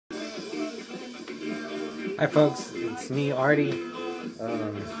Hi folks, it's me, Artie.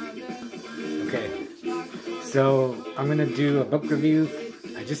 Okay, so I'm gonna do a book review.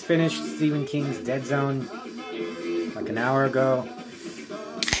 I just finished Stephen King's Dead Zone like an hour ago.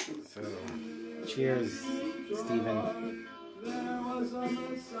 So, cheers, Stephen.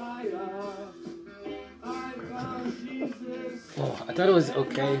 Oh, I thought it was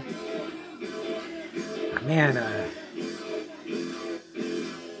okay. Man,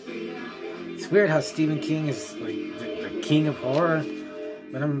 it's weird how Stephen King is like the king of horror,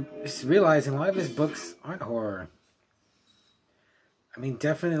 but I'm just realizing a lot of his books aren't horror. I mean,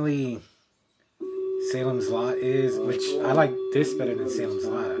 definitely Salem's Lot is, which I like this better than Salem's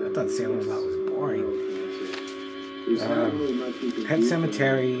Lot. I thought Salem's Lot was boring. Pet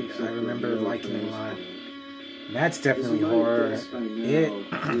Sematary, I remember liking a lot. That's definitely horror.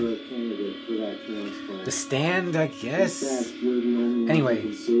 The Stand, I guess.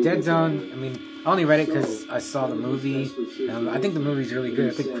 Anyway, Dead Zone, I mean, I only read it because I saw the movie. I think the movie's really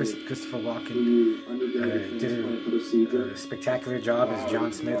good. I think Christopher Walken did a spectacular job as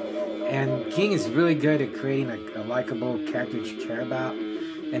John Smith. And King is really good at creating a likable character that you care about.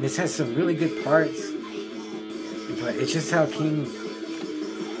 And this has some really good parts. But it's just how King,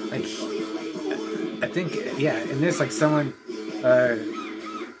 like, I think, yeah, in this, like, someone,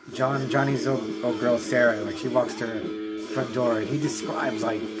 Johnny's old girl, Sarah, like, she walks to her front door, and he describes,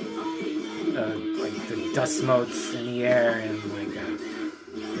 like the dust motes in the air, and, like,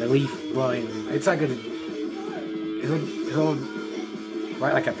 the leaf blowing. It's like he'll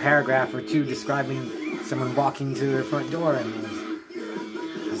write, like, a paragraph or two describing someone walking to their front door, and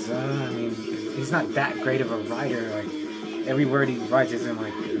I mean, he's not that great of a writer. Like, every word he writes isn't,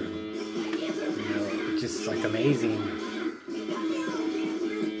 like, just like amazing.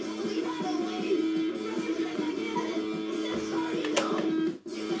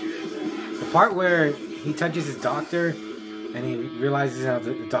 The part where he touches his doctor and he realizes how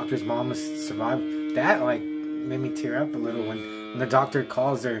the doctor's mom must survive, that like made me tear up a little when the doctor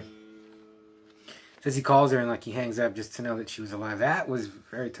calls her. Says he calls her and like he hangs up just to know that she was alive. That was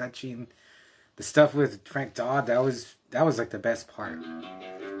very touching. The stuff with Frank Dodd, that was like the best part,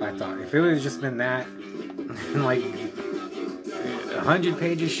 I thought. If it would have just been that, like 100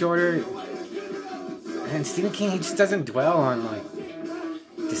 pages shorter, and Stephen King, he just doesn't dwell on like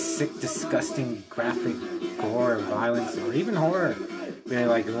the sick, disgusting, graphic gore, violence, or even horror,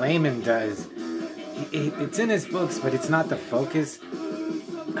 like Layman does. It's in his books, but it's not the focus.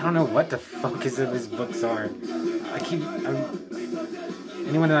 I don't know what the focus of his books are.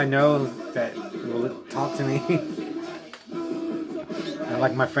 Anyone that I know that will talk to me,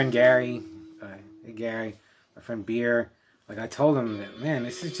 like my friend Gary, hey Gary, my friend Beer, like I told him that, man,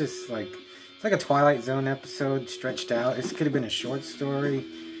 this is just like, it's like a Twilight Zone episode stretched out. This could have been a short story.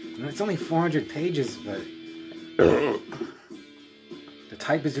 And it's only 400 pages, but the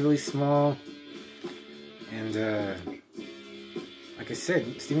type is really small. And like I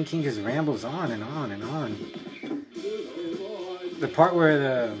said, Stephen King just rambles on and on and on. The part where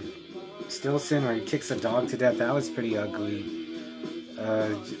the Stillson, where he kicks a dog to death, that was pretty ugly.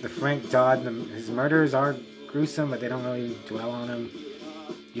 The Frank Dodd, his murders are gruesome, but they don't really dwell on him.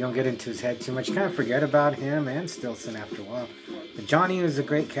 You don't get into his head too much. You kind of forget about him and Stillson after a while. But Johnny was a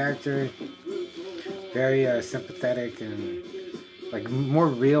great character, very sympathetic and like more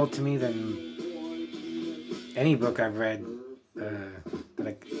real to me than any book I've read.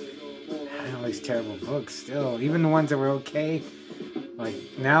 Like, I don't know, these terrible books still, even the ones that were okay. Like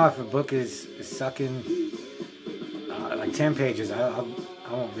now, if a book is sucking like 10 pages, I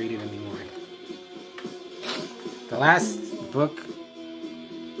won't read it anymore. The last book,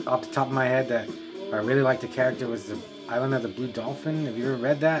 off the top of my head, that I really liked the character was The Island of the Blue Dolphin. Have you ever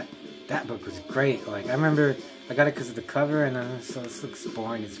read that? That book was great. Like, I remember I got it because of the cover, and so this looks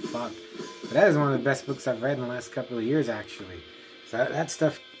boring as fuck. But that is one of the best books I've read in the last couple of years, actually. So that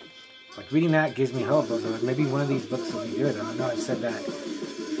stuff, like reading that gives me hope. Like, maybe one of these books will be good. I know I've said that.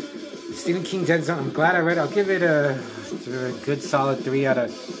 Stephen King Dead Zone, I'm glad I read it. I'll give it a good solid 3 out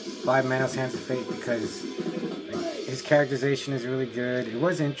of 5 Manos Hands of Fate because like, his characterization is really good. It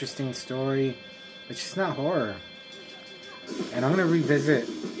was an interesting story. It's just not horror. And I'm going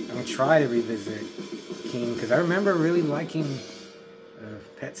to try to revisit King because I remember really liking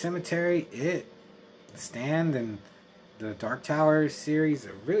Pet Sematary, The Stand, and the Dark Tower series.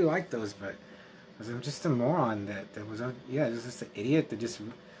 I really liked those, but I'm just a moron that was, just an idiot that just,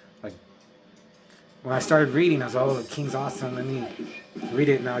 like, when I started reading, I was, oh, King's awesome, let me read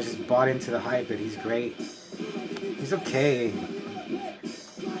it, and I was just bought into the hype that he's great. He's okay.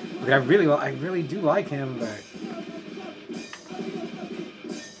 But I really do like him, but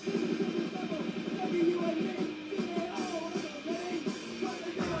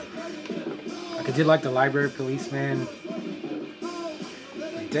I did like The Library Policeman.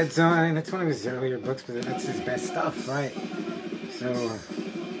 Dead Zone, I mean, that's one of his earlier books, but that's his best stuff, right? So,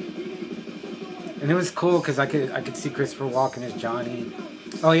 and it was cool because I could see Christopher Walken as Johnny.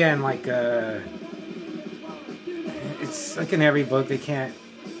 Oh yeah, and like it's like in every book they can't,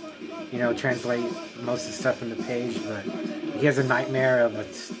 translate most of the stuff in the page, but he has a nightmare of a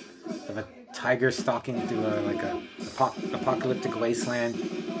tiger stalking through a apocalyptic wasteland,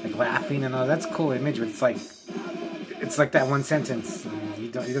 like laughing and all. That's a cool image, but it's like that one sentence. He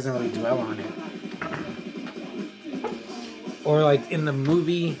doesn't really dwell on it. Or like in the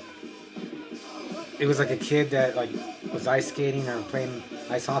movie, it was like a kid that like was ice skating or playing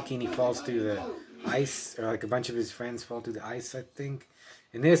ice hockey, and he falls through the ice, or like a bunch of his friends fall through the ice, I think.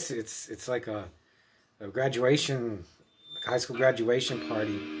 In this, it's like a graduation, like a high school graduation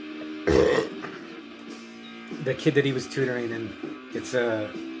party. The kid that he was tutoring, and it's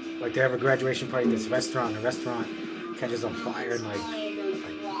like they have a graduation party at this restaurant. The restaurant catches on fire, and like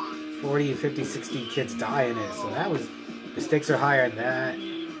 40, 50, 60 kids die in it. So the stakes are higher than that.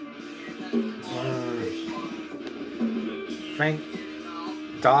 Frank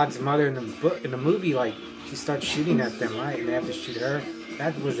Dodd's mother in the movie, like, she starts shooting at them, right? And they have to shoot her.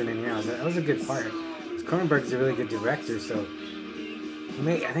 That wasn't in here. That was a good part. Cronenberg's a really good director, so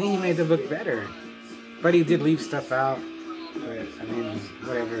I think he made the book better. But he did leave stuff out. But I mean,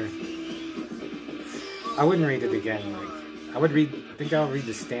 whatever. I wouldn't read it again. Like, I think I'll read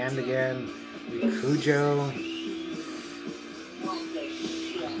The Stand again. Read Cujo.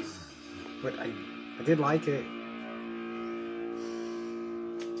 But I did like it.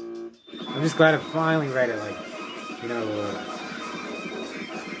 I'm just glad I finally read it. Like,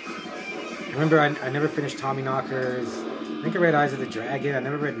 I remember I never finished Tommyknockers. I think I read Eyes of the Dragon. I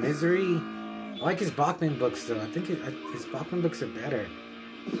never read Misery. I like his Bachman books though. I think his Bachman books are better.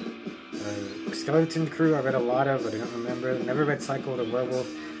 Skeleton Crew I read a lot of, but I don't remember. I never read Cycle of the Werewolf.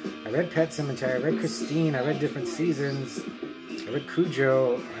 I read Pet Sematary. I read Christine. I read Different Seasons. I read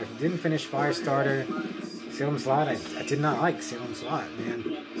Cujo. I didn't finish Firestarter. Salem's Lot. I did not like Salem's Lot,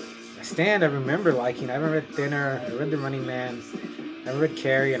 man. Stand I remember liking. I haven't read Thinner. I read The Running Man. I read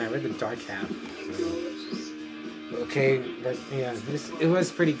Carrie, and I read The Dark Half. So, okay, but yeah, it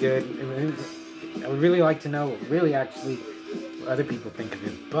was pretty good. I would really like to know, really actually, what other people think of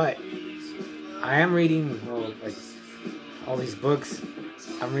it. But I am reading, like all these books.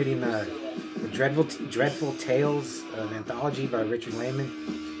 I'm reading the Dreadful Tales, an anthology by Richard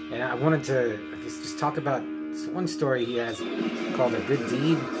Lehman, and I wanted to just talk about this one story he has called A Good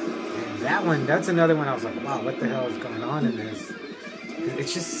Deed. That's another one I was like, wow, what the hell is going on in this?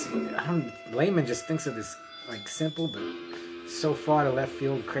 It's just, Lehman just thinks of this, like, simple, but so far to left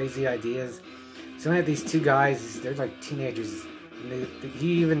field, crazy ideas. So I had these two guys, they're like teenagers, and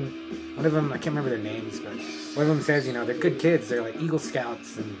one of them, I can't remember their names, but one of them says, they're good kids, they're like Eagle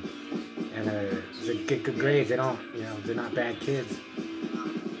Scouts, and they get good grades, they're not bad kids.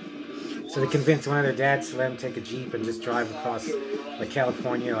 So they convinced one of their dads to let them take a Jeep and just drive across, like,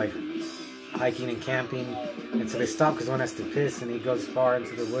 California, like, hiking and camping. And so they stop because one has to piss, and he goes far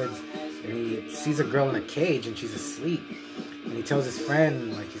into the woods, and he sees a girl in a cage, and she's asleep. And he tells his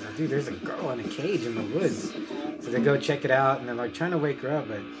friend, like, he's like, dude, there's a girl in a cage in the woods. So they go check it out, and they're like trying to wake her up,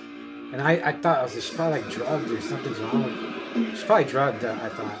 and I thought, she's probably like drugged or something's wrong with her. She's probably drugged, I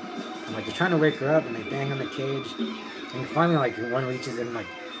thought. And like, they're trying to wake her up, and they bang on the cage, and finally, like, one reaches in, like,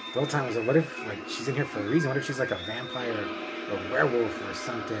 the whole time I was like, what if, like, she's in here for a reason? What if she's like a vampire or a werewolf or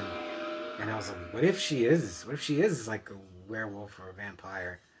something? And I was like, what if she is like a werewolf or a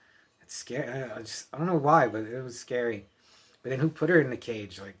vampire? It's scary. I don't know why, but it was scary. But then who put her in the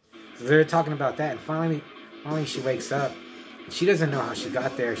cage? Like, so they're talking about that. And finally she wakes up. She doesn't know how she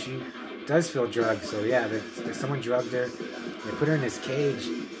got there. She does feel drugged. So yeah, someone drugged her. They put her in this cage.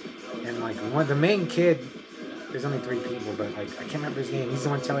 And like the main kid, there's only 3 people, but like I can't remember his name. He's the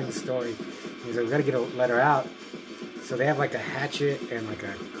one telling the story. He's like, we gotta let her out. So they have like a hatchet and like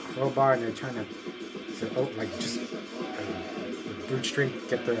a crowbar, and they're trying to just brute strength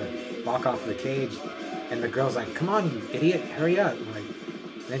get the lock off the cage. And the girl's like, come on, you idiot, hurry up. And like,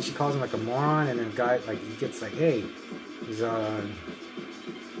 then she calls him like a moron, and then the guy, like, he gets like, hey, he's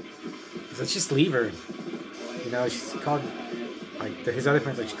let's just leave her. She's called, like, his other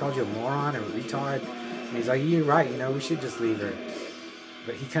friends, like, she called you a moron or a retard. And he's like, you're right, we should just leave her.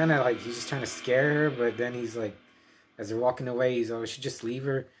 But he kind of, like, he's just trying to scare her, but then he's like, as they're walking away, he's, we should just leave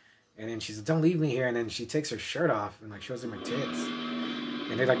her. And then she's like, don't leave me here. And then she takes her shirt off and, like, shows him her tits.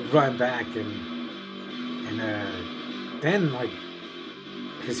 And they, like, run back. And then, like,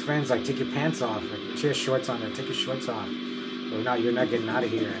 his friends, like, take your pants off. Like, she has shorts on her. Take your shorts off. Or no, you're not getting out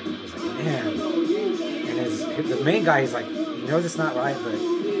of here. And I was like, man. and the main guy, he's like, he knows it's not right, but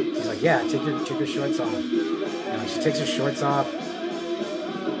he's like, yeah, take your shorts off. And she takes her shorts off,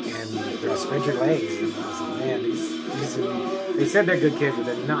 and they'll spread your legs. And I was like, man, they said they're good kids, but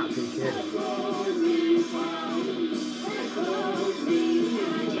they're not good kids.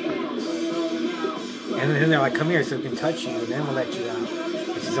 And then they're like, come here so we can touch you, and then we'll let you out.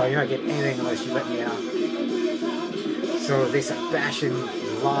 And she's like, you're not getting anything unless you let me out. So they start bashing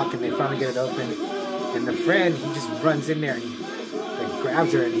the lock, and they finally get it open. And the friend, he just runs in there, and he like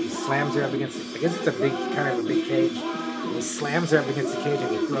grabs her, and he slams her up against it. I guess it's a big, kind of a big cage. And he slams her up against the cage,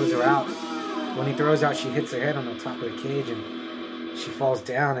 and he throws her out. When he throws her out, she hits her head on the top of the cage, and she falls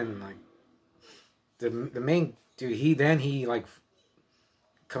down. And like the main dude, he like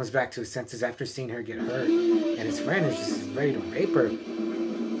comes back to his senses after seeing her get hurt, and his friend is just ready to rape her.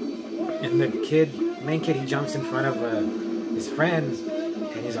 And the main kid, he jumps in front of his friend,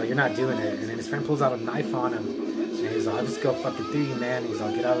 and he's like, you're not doing it. And then his friend pulls out a knife on him, and he's like, I'll just go fucking through you, man. He's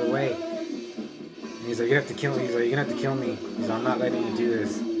like, get out of the way. And he's like, you have to kill me. He's like, you're gonna have to kill me. He's like, I'm not letting you do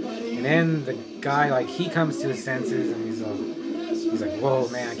this. And then the guy, like, he comes to his senses, and he's like, whoa,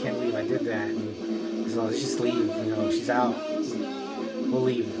 man, I can't believe I did that. And he's like, let's just leave, you know, she's out. We'll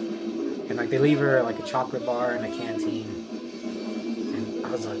leave. And like they leave her like a chocolate bar in a canteen. And I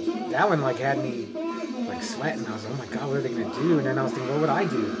was like, that one like had me like sweating. I was like, oh my god, what are they gonna do? And then I was thinking, what would I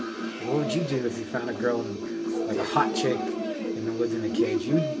do? What would you do if you found a girl, like a hot chick in the woods in a cage?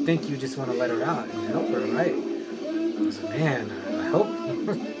 You'd think you just want to let her out and help her, right? I was like, man, I hope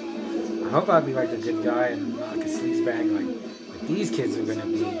I hope I'd be like a good guy and not like a sleazebag like these kids are gonna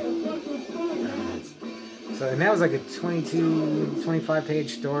be. So, and that was like a 25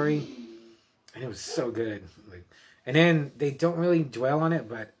 page story, and it was so good. Like, and then they don't really dwell on it,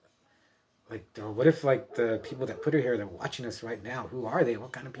 but like, what if like the people that put her here, they're watching us right now? Who are they?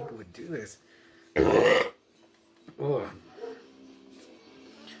 What kind of people would do this? Oh.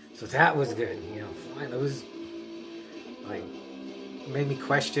 So that was good. You know, fine. It was like made me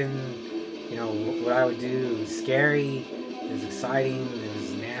question, you know, what I would do. It was scary. It was exciting. It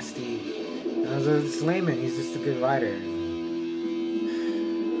was nasty. Slayman, he's just a good writer.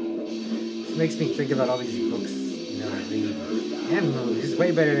 It makes me think about all these books, you know, I read and movies. It's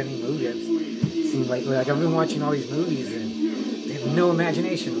way better than any movie I've seen lately. Like I've been watching all these movies and they have no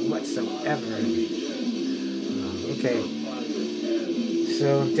imagination whatsoever. Okay,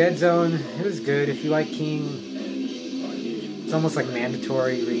 so Dead Zone, it was good. If you like King, it's almost like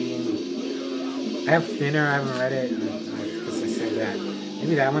mandatory reading. I have Thinner. I haven't read it. I guess I said that.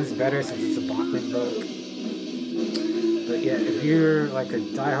 Maybe that one's better since it's a Bachman book. But yeah, if you're like a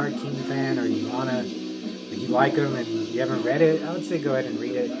diehard King fan or you wanna, like you like him and you haven't read it, I would say go ahead and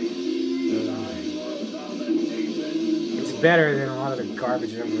read it. It's better than a lot of the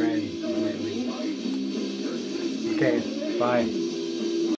garbage I've read lately. Okay, bye.